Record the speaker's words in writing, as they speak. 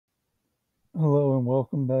Hello and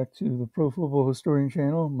welcome back to the Pro Football Historian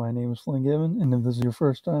channel. My name is Flynn Given, and if this is your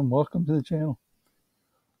first time, welcome to the channel.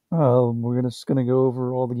 We're just gonna go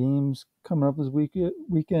over all the games coming up this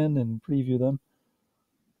weekend and preview them.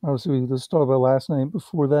 Obviously, let's talk about last night.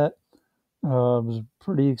 Before that, it was a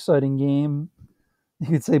pretty exciting game. You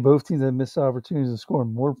could say both teams had missed opportunities to score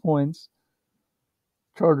more points.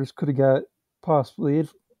 Chargers could have got possibly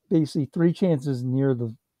basically three chances near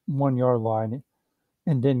the 1 yard line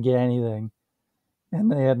and didn't get anything. And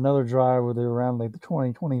they had another drive where they were around like the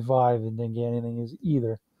 20-25 and didn't get anything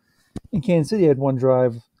either. And Kansas City had one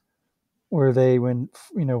drive where they went,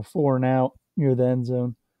 4 and out near the end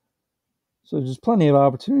zone. So just plenty of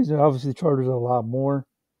opportunities. Obviously, the Chargers had a lot more.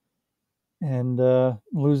 And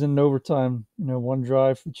losing in overtime, one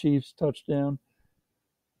drive for the Chiefs, touchdown.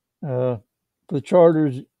 For the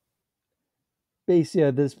Chargers, basically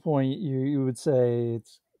at this point, you would say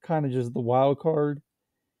it's kind of just the wild card,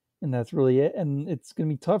 and that's really it. And it's going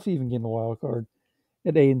to be tough even getting the wild card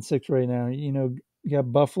at 8-6 right now. You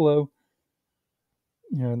got Buffalo.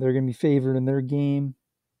 They're going to be favored in their game.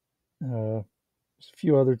 A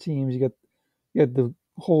few other teams. You got the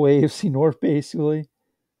whole AFC North basically.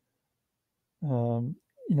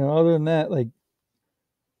 Other than that, like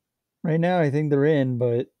right now, I think they're in,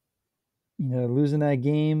 but losing that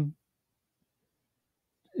game,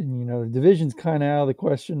 and the division's kind of out of the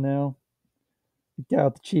question now. I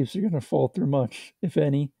doubt the Chiefs are going to fall through much, if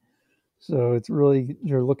any. So it's really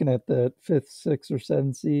you're looking at the fifth, sixth, or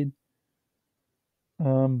seventh seed.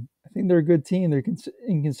 I think they're a good team. They're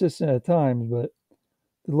inconsistent at times, but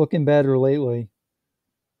they're looking better lately.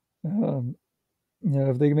 Um,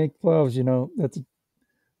 if they make playoffs, that's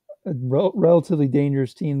a relatively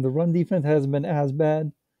dangerous team. The run defense hasn't been as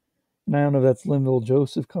bad, and I don't know if that's Linville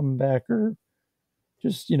Joseph coming back or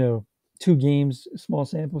just 2 games, small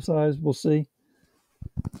sample size. We'll see.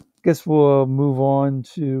 Guess we'll move on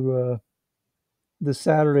to the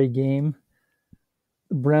Saturday game,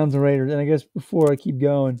 the Browns and Raiders. And I guess before I keep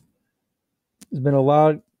going, there's been a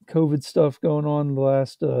lot of COVID stuff going on the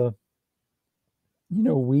last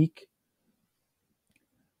week,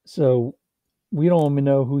 so we don't even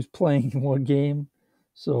know who's playing in what game.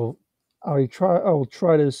 So I will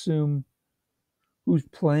try to assume who's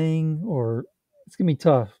playing, or it's gonna be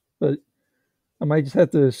tough. But I might just have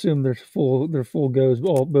to assume their full goes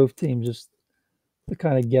both teams, just to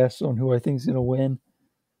kind of guess on who I think is gonna win.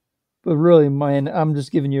 But really, I'm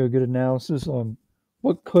just giving you a good analysis on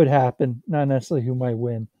what could happen, not necessarily who might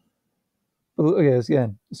win. But okay,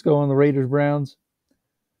 again, let's go on the Raiders Browns.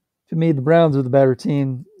 To me, the Browns are the better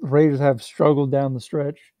team. The Raiders have struggled down the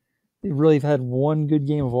stretch. They really have had one good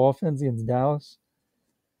game of offense against Dallas.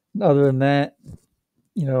 Other than that,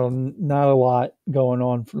 not a lot going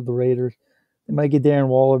on for the Raiders. They might get Darren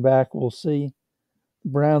Waller back. We'll see. The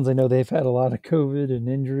Browns, I know they've had a lot of COVID and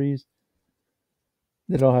injuries.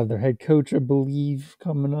 They don't have their head coach, I believe,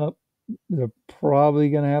 coming up. They're probably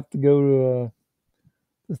going to have to go to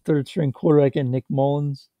the third string quarterback and Nick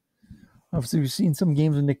Mullins. Obviously, we've seen some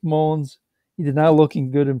games with Nick Mullins. He did not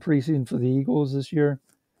looking good in preseason for the Eagles this year.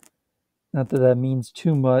 Not that that means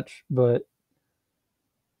too much, but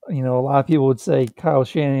a lot of people would say Kyle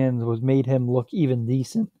Shanahan was made him look even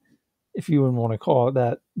decent, if you would want to call it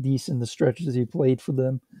that, decent, the stretches he played for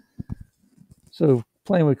them. So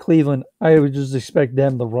playing with Cleveland, I would just expect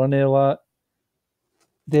them to run it a lot.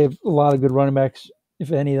 They have a lot of good running backs.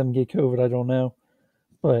 If any of them get COVID, I don't know.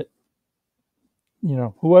 But,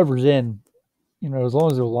 whoever's in, as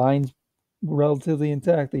long as their line's relatively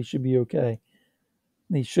intact, they should be okay.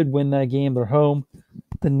 They should win that game. They're home.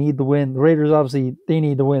 They need to win. The Raiders, obviously, they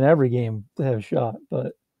need to win every game to have a shot.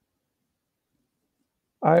 But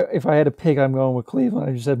if I had to pick, I'm going with Cleveland.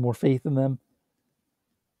 I just had more faith in them.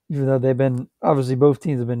 Even though they've been, obviously, both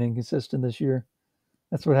teams have been inconsistent this year.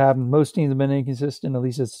 That's what happened. Most teams have been inconsistent, at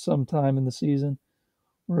least at some time in the season,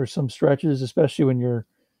 or some stretches, especially when you're,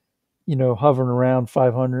 hovering around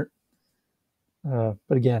 500. But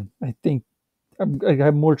again, I think I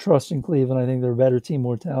have more trust in Cleveland. I think they're a better team,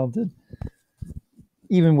 more talented.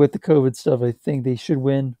 Even with the COVID stuff, I think they should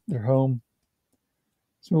win. They're home.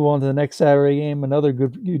 Let's move on to the next Saturday game. Another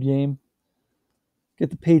good game. Get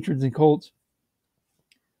the Patriots and Colts.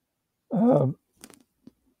 Um,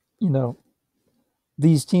 you know,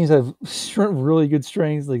 these teams have really good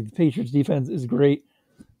strengths. Like the Patriots defense is great.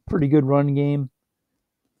 Pretty good run game.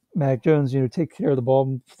 Mac Jones, take care of the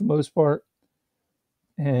ball for the most part.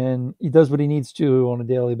 And he does what he needs to on a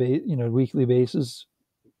daily basis, weekly basis.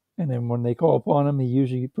 And then when they call upon him, he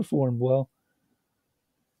usually performed well.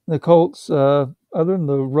 The Colts, other than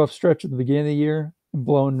the rough stretch at the beginning of the year and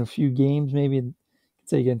blowing a few games, maybe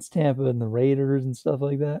say against Tampa and the Raiders and stuff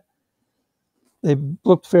like that, They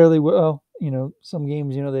looked fairly well. Some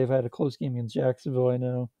games, they've had a close game against Jacksonville. I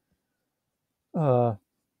know. Uh,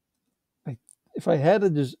 I, if I had to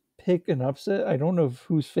just pick an upset, I don't know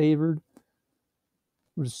who's favored.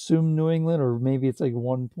 Would assume New England, or maybe it's like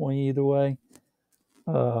 1 point either way.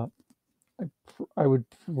 Uh, I would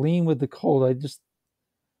lean with the Colts.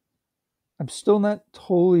 I'm still not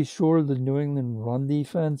totally sure the New England run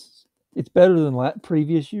defense. It's better than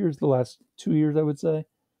previous years, the last 2 years, I would say,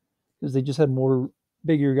 because they just had more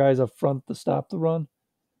bigger guys up front to stop the run.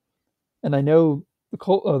 And I know the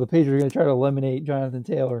Patriots are going to try to eliminate Jonathan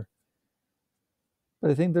Taylor, but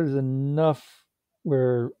I think there's enough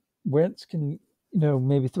where Wentz can,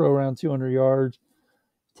 maybe throw around 200 yards,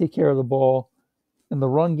 take care of the ball, and the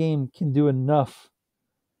run game can do enough.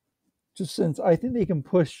 Just since I think they can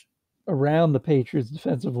push around the Patriots'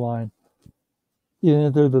 defensive line, even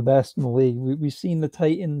if they're the best in the league. We've seen the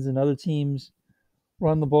Titans and other teams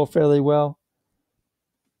run the ball fairly well.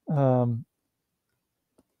 I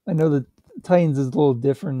know the Titans is a little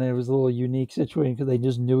different. It was a little unique situation because they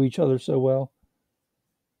just knew each other so well.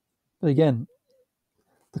 But again,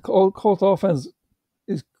 the Colts offense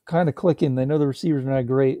is kind of clicking. I know the receivers are not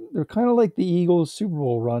great. They're kind of like the Eagles Super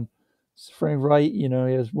Bowl run. It's Frank Wright, he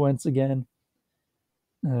has Wentz again.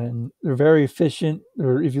 And they're very efficient.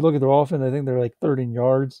 If you look at their offense, I think they're like third in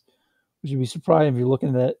yards, which would be surprising if you're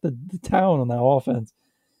looking at the talent on that offense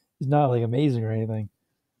is not like amazing or anything.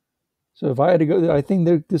 So if I had to go, I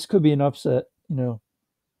think this could be an upset. Not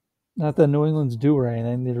that New England's due or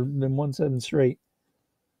anything. They've been 1-7 straight.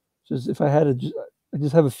 Just if I had to, I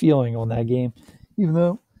just have a feeling on that game. Even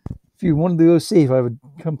though if you wanted to go safe, I would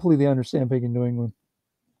completely understand picking New England.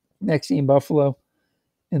 Next game, Buffalo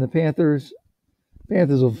and the Panthers.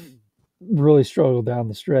 Panthers have really struggled down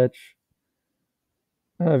the stretch.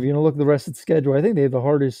 If you look at the rest of the schedule, I think they have the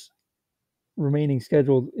hardest remaining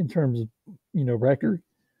schedule in terms of record.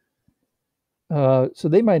 So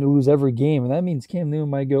they might lose every game, and that means Cam Newton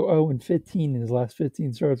might go 0-15 in his last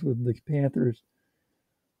 15 starts with the Panthers.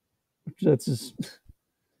 That's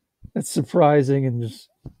surprising and just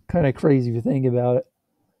kind of crazy if you think about it.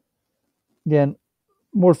 Again,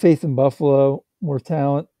 more faith in Buffalo, more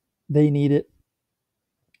talent. They need it.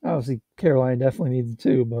 Obviously, Carolina definitely needs it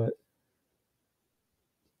too, but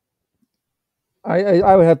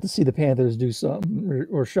I would have to see the Panthers do something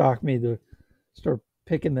or shock me to start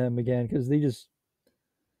picking them again because they just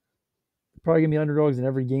probably gonna be underdogs in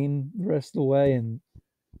every game the rest of the way and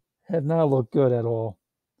have not looked good at all.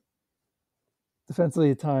 Defensively,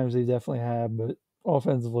 at times they definitely have, but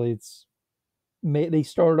offensively, they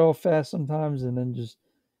start off fast sometimes and then just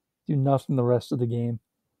do nothing the rest of the game.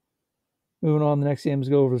 Moving on, the next games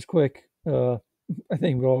go over as quick. I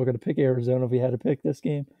think we're all going to pick Arizona if we had to pick this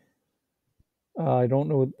game. I don't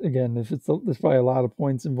know, again, if there's probably a lot of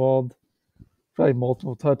points involved, probably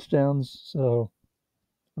multiple touchdowns, so,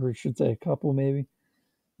 or I should say a couple maybe,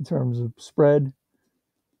 in terms of spread.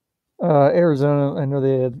 Arizona, I know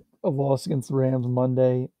they had a loss against the Rams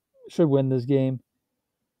Monday, should win this game.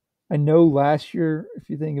 I know last year, if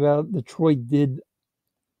you think about it, Detroit did,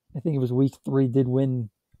 I think it was week 3, did win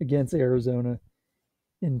against Arizona.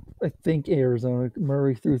 And I think Arizona,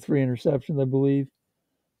 Murray threw 3 interceptions, I believe.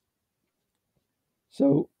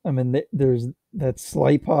 So, I mean, there's that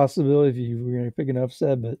slight possibility if you were going to pick an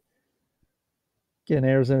upset, but again,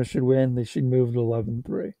 Arizona should win. They should move to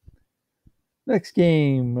 11-3. Next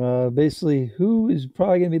game, basically, who is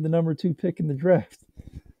probably going to be the number 2 pick in the draft?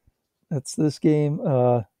 That's this game.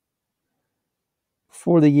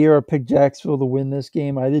 For the year, I picked Jacksonville to win this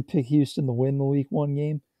game. I did pick Houston to win the Week 1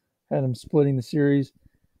 game. Had them splitting the series.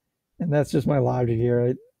 And that's just my logic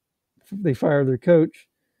here. They fired their coach.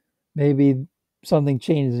 Maybe something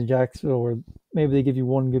changes in Jacksonville where maybe they give you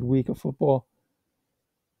one good week of football.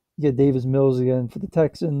 You get Davis Mills again for the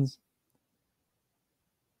Texans.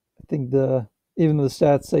 I think even though the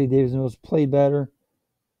stats say Davis Mills played better,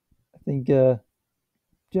 I think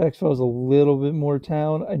Jacksonville has a little bit more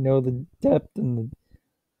talent. I know the depth and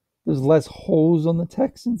there's less holes on the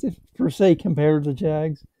Texans, if per se, compared to the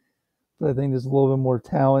Jags. But I think there's a little bit more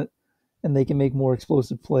talent and they can make more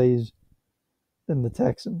explosive plays than the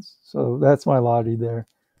Texans. So that's my logic there.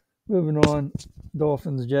 Moving on,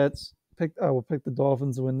 Dolphins, Jets. I will pick the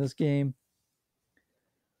Dolphins to win this game.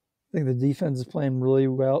 I think the defense is playing really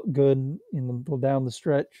good down the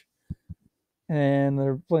stretch. And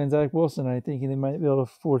they're playing Zach Wilson. I think they might be able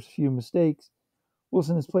to force a few mistakes.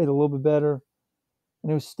 Wilson has played a little bit better. I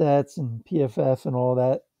know stats and PFF and all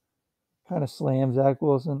that kind of slam Zach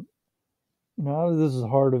Wilson. This is a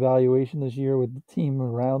hard evaluation this year with the team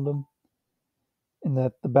around him, and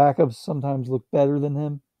that the backups sometimes look better than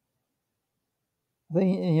him. I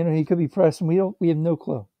think he could be pressing. We have no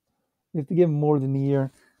clue. We have to give him more than a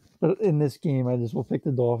year. But in this game, I just will pick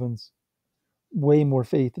the Dolphins. Way more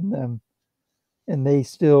faith in them, and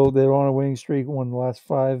they're on a winning streak. Won the last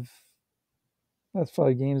five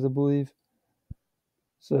games, I believe.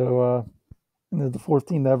 So and they're the fourth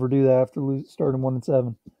team to ever do that after starting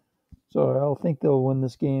 1-7. So I don't think they'll win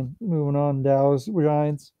this game. Moving on, Dallas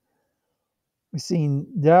Giants. We've seen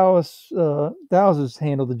Dallas. Dallas has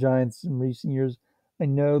handled the Giants in recent years. I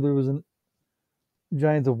know there was a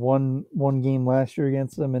Giants have won one game last year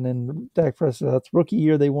against them, and then Dak Prescott's rookie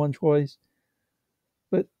year they won twice.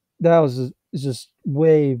 But Dallas is just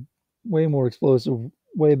way more explosive,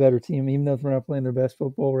 way better team, even though they're not playing their best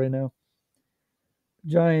football right now.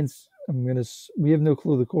 Giants, we have no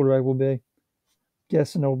clue who the quarterback will be.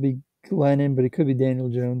 Guessing it'll be Glennon, but it could be Daniel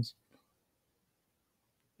Jones.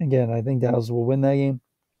 Again, I think Dallas will win that game.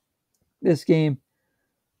 This game,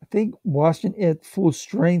 I think Washington at full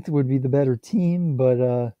strength would be the better team, but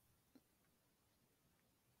I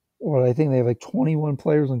think they have like 21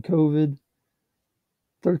 players on COVID,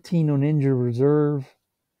 13 on injured reserve.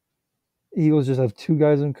 Eagles just have two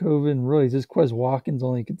guys on COVID, and really just Quez Watkins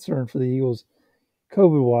only concern for the Eagles,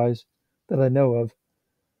 COVID wise, that I know of.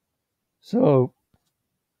 So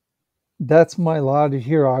that's my logic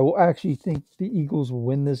here. I will actually think the Eagles will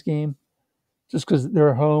win this game, just because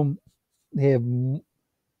they're home. They have,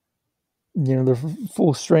 they're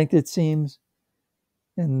full strength it seems,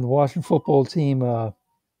 and the Washington football team,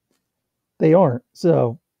 they aren't.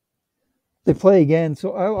 So they play again.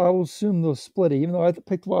 So I will assume they'll split it, even though I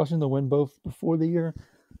picked Washington to win both before the year.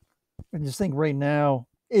 I just think right now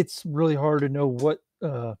it's really hard to know what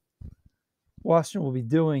Washington will be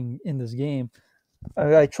doing in this game.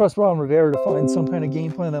 I trust Ron Rivera to find some kind of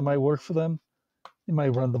game plan that might work for them. They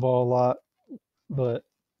might run the ball a lot, but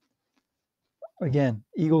again,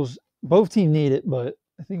 Eagles, both teams need it, but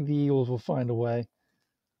I think the Eagles will find a way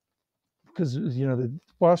because the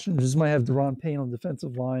Washington just might have Deron Payne on the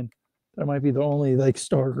defensive line. That might be the only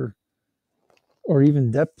starter or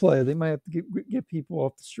even depth player. They might have to get people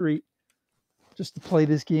off the street just to play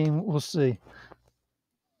this game. We'll see.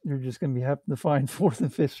 You're just going to be having to find fourth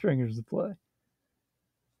and fifth stringers to play.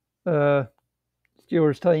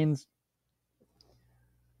 Steelers Titans.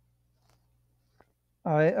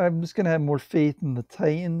 I'm just going to have more faith in the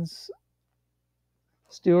Titans.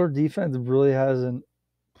 Steelers defense really hasn't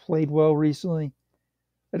played well recently.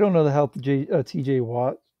 I don't know the health of TJ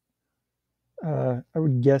Watt. I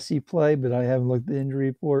would guess he played, but I haven't looked at the injury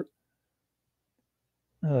report.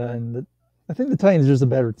 I think the Titans are just a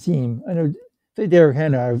better team. I know if they Derrick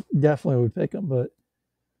Henry, I definitely would pick them, but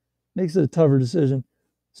makes it a tougher decision.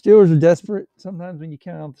 Steelers are desperate. Sometimes when you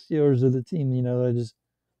count out the Steelers are the team, that just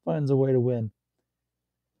finds a way to win.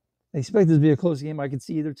 I expect this to be a close game. I could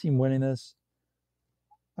see either team winning this.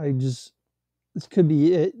 This could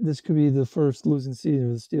be it. This could be the first losing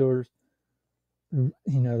season of the Steelers.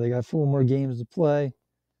 They got 4 more games to play.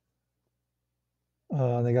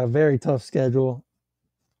 They got a very tough schedule.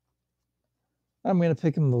 I'm going to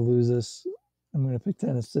pick them to lose this. I'm going to pick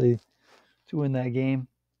Tennessee to win that game.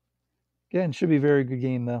 Again, should be a very good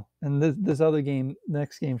game, though. And this other game,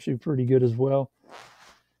 next game, should be pretty good as well.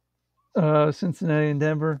 Cincinnati and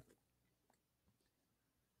Denver.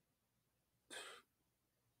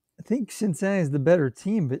 I think Cincinnati is the better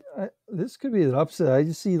team, but this could be an upset. I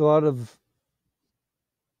just see the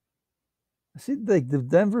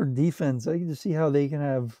Denver defense. I can just see how they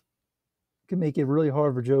can make it really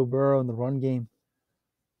hard for Joe Burrow in the run game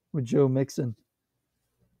with Joe Mixon.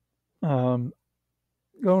 Going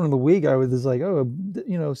into the week, I was just like,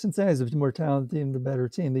 Cincinnati's a more talented team, the better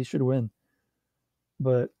team. They should win.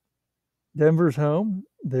 But Denver's home.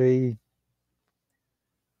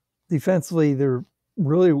 Defensively, they're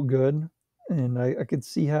really good, and I could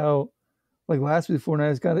see how, like last week, the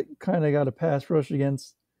 49ers got a pass rush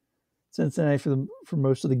against Cincinnati for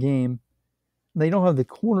most of the game. And they don't have the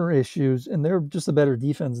corner issues, and they're just a better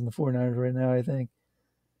defense than the 49ers right now, I think.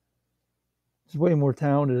 It's way more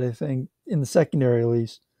talented, I think, in the secondary at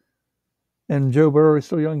least. And Joe Burrow is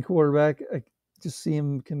still a young quarterback. I just see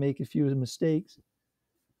him can make a few mistakes.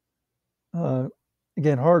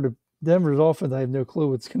 Again, Denver's offense, I have no clue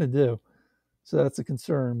what it's going to do. So that's a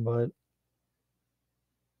concern, but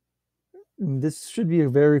this should be a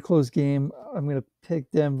very close game. I'm going to pick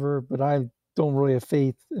Denver, but I don't really have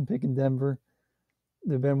faith in picking Denver.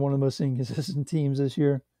 They've been one of the most inconsistent teams this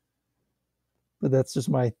year. But that's just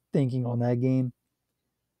my thinking on that game.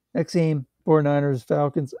 Next game, 49ers,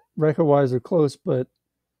 Falcons. Record-wise, they're close, but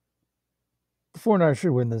the 49ers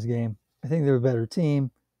should win this game. I think they're a better team.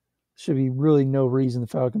 Should be really no reason the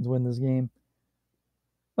Falcons win this game.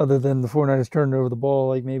 other than the 49ers turning over the ball,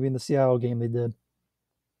 like maybe in the Seattle game they did.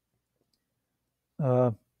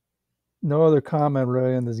 Uh, no other comment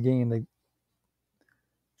really on this game. They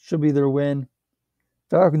should be their win.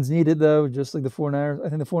 Falcons need it though, just like the 49ers. I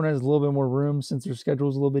think the 49ers have a little bit more room since their schedule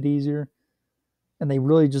is a little bit easier. And they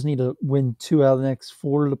really just need to win 2 out of the next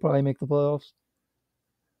 4 to probably make the playoffs.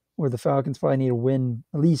 Where the Falcons probably need to win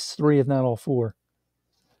at least 3, if not all 4.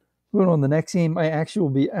 Moving on, the next game, I actually will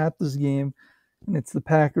be at this game, and it's the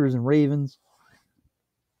Packers and Ravens.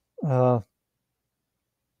 Again,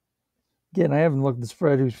 I haven't looked at the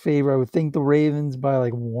spread who's favorite. I would think the Ravens by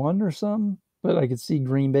like 1 or something, but I could see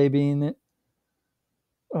Green Bay being it.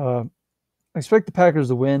 I expect the Packers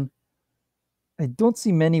to win. I don't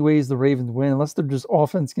see many ways the Ravens win unless they're just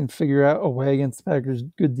offense can figure out a way against the Packers'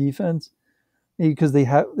 good defense. Maybe because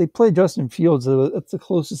they play Justin Fields, so that's the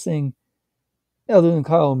closest thing other than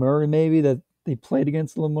Kyle Murray maybe that they played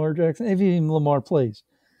against Lamar Jackson. If even Lamar plays,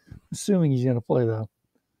 assuming he's going to play though.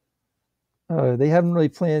 They haven't really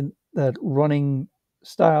played that running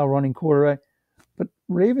quarterback. But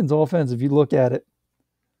Ravens offense, if you look at it,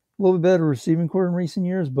 a little bit better receiving core in recent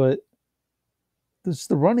years, but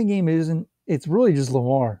the running game isn't. It's really just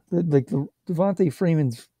Lamar. Like the Devontae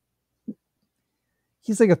Freeman's,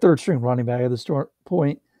 he's like a third string running back at the start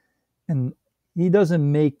point, and he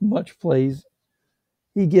doesn't make much plays.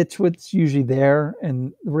 He gets what's usually there,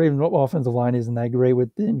 and the Ravens offensive line isn't that great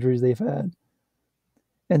with the injuries they've had.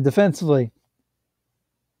 And defensively,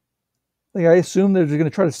 like I assume they're just going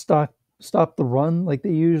to try to stop the run like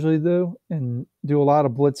they usually do and do a lot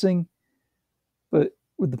of blitzing. But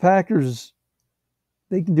with the Packers,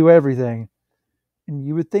 they can do everything. And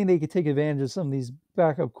you would think they could take advantage of some of these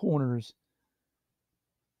backup corners.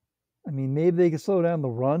 I mean, maybe they could slow down the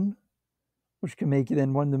run, which can make it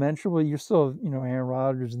in one dimensional, but you're still, Aaron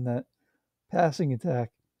Rodgers in that passing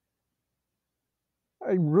attack.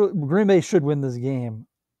 Green Bay should win this game.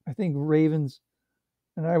 I think Ravens,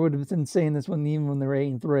 and I would have been saying this even when they were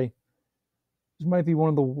 8-3. This might be one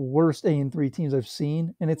of the worst 8-3 teams I've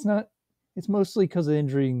seen, and it's not. It's mostly because of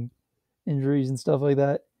injuries and stuff like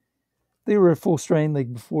that. They were at full strain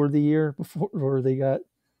like before the year, before they got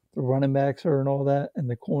the running backs hurt and all that, and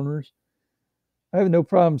the corners. I have no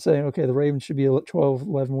problem saying, okay, the Ravens should be a 12,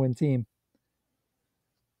 11 win team.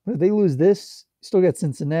 But if they lose this, still got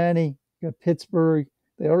Cincinnati, got Pittsburgh.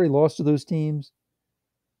 They already lost to those teams.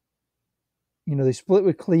 They split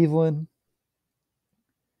with Cleveland.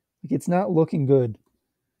 Like, it's not looking good.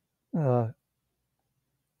 They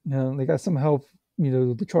got some help,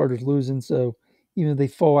 the Chargers losing. So even if they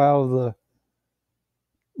fall out of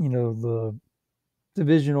the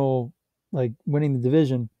divisional, like winning the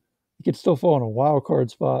division, you could still fall in a wild card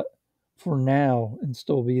spot for now and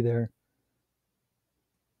still be there.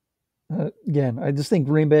 Again, I just think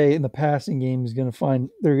Green Bay in the passing game is going to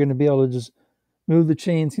they're going to be able to just move the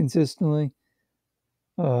chains consistently.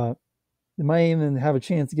 They might even have a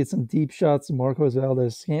chance to get some deep shots to Marquez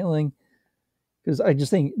Valdes-Scantling, because I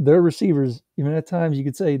just think their receivers, even at times you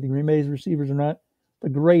could say the Green Bay's receivers are not the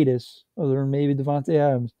greatest, other than maybe Davante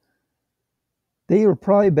Adams. They are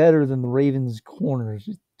probably better than the Ravens corners.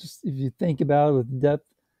 Just if you think about it, with the depth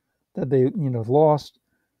that they lost,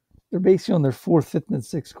 they're basically on their 4th, 5th, and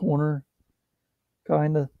 6th corner,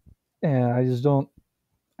 kind of. And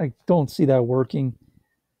I don't see that working.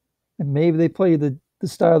 And maybe they play the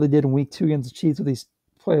style they did in week 2 against the Chiefs, where they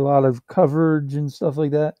play a lot of coverage and stuff like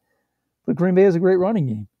that. But Green Bay has a great running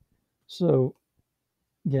game. So,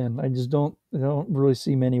 again, I don't really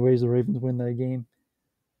see many ways the Ravens win that game.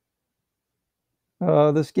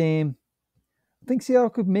 This game, I think Seattle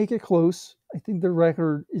could make it close. I think their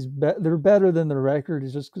record is they're better than their record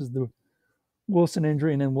is just because the Wilson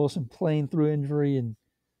injury and then Wilson playing through injury, and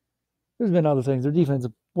there's been other things. Their defense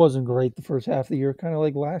wasn't great the first half of the year, kind of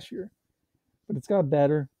like last year, but it's got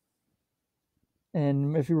better.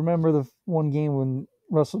 And if you remember the one game when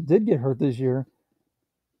Russell did get hurt this year,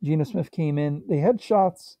 Geno Smith came in. They had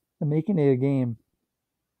shots at making it a game,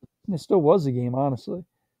 and it still was a game, honestly.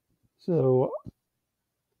 So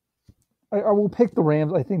I will pick the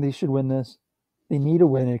Rams. I think they should win this. They need to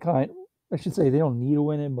win it. I should say they don't need to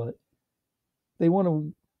win it, but they want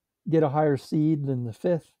to get a higher seed than the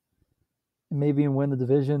 5th and maybe even win the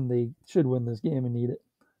division. They should win this game and need it.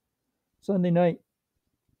 Sunday night.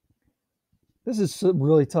 This is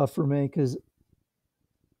really tough for me because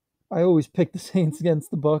I always pick the Saints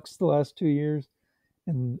against the Bucs the last 2 years,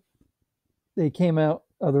 and they came out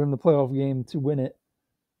other than the playoff game to win it.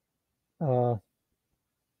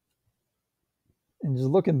 And just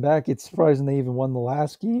looking back, it's surprising they even won the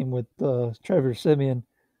last game with Trevor Siemian.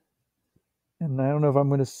 And I don't know if I'm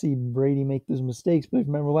going to see Brady make those mistakes, but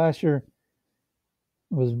remember last year,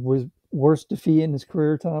 was worst defeat in his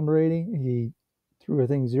career. Tom Brady. He threw, I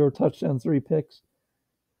think, 0 touchdowns, 3 picks.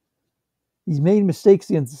 He's made mistakes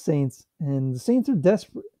against the Saints, and the Saints are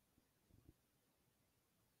desperate.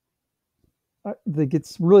 Like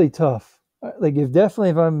it's really tough. Like if definitely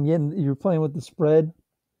if you're playing with the spread,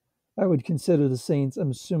 I would consider the Saints.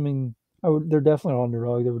 I'm assuming I would. They're definitely an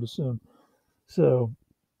underdog. I would assume. So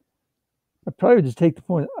I'd probably just take the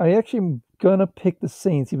point. I actually am gonna pick the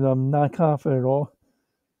Saints, even though I'm not confident at all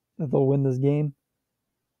that they'll win this game.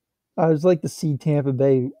 I would like to see Tampa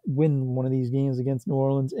Bay win one of these games against New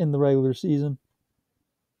Orleans in the regular season.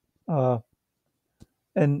 Uh,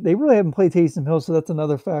 and they really haven't played Taysom Hill, so that's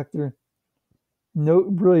another factor. No,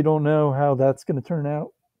 really don't know how that's going to turn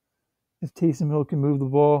out. If Taysom Hill can move the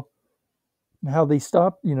ball, and how they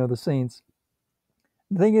stop, the Saints.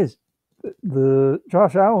 The thing is, the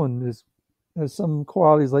Josh Allen has some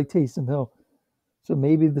qualities like Taysom Hill, so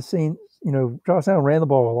maybe the Saints, Josh Allen ran the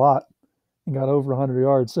ball a lot and got over 100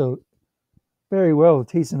 yards, so very well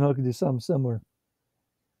Taysom Hill could do something similar.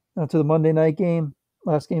 Now to the Monday night game,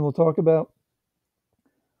 last game we'll talk about,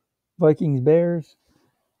 Vikings Bears.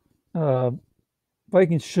 Uh,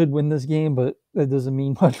 Vikings should win this game, but that doesn't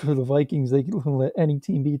mean much for the Vikings. They can let any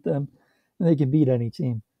team beat them, and they can beat any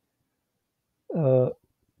team. Uh,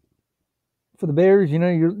 for the Bears,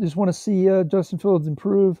 you just want to see Justin Fields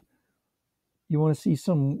improve. You want to see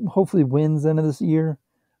some hopefully wins end of this year,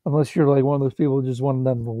 unless you're like one of those people who just want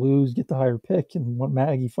them to lose, get the higher pick, and want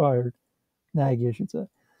Nagy fired. Nagy, I should say.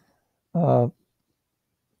 But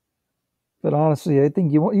honestly, I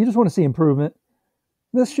think you just want to see improvement.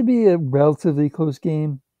 This should be a relatively close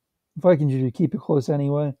game. Vikings usually keep it close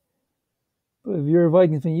anyway. But if you're a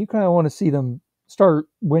Vikings fan, you kind of want to see them start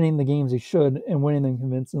winning the games they should and winning them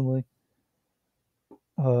convincingly.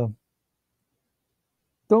 Uh,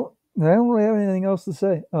 I don't really have anything else to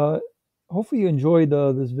say. Hopefully you enjoyed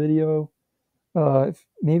this video.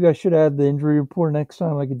 Maybe I should add the injury report next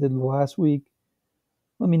time like I did last week.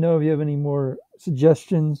 Let me know if you have any more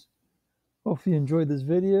suggestions. Hopefully you enjoyed this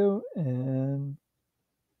video, and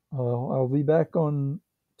I'll be back on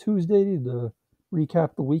Tuesday to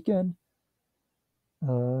recap the weekend.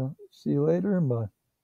 See you later, and bye.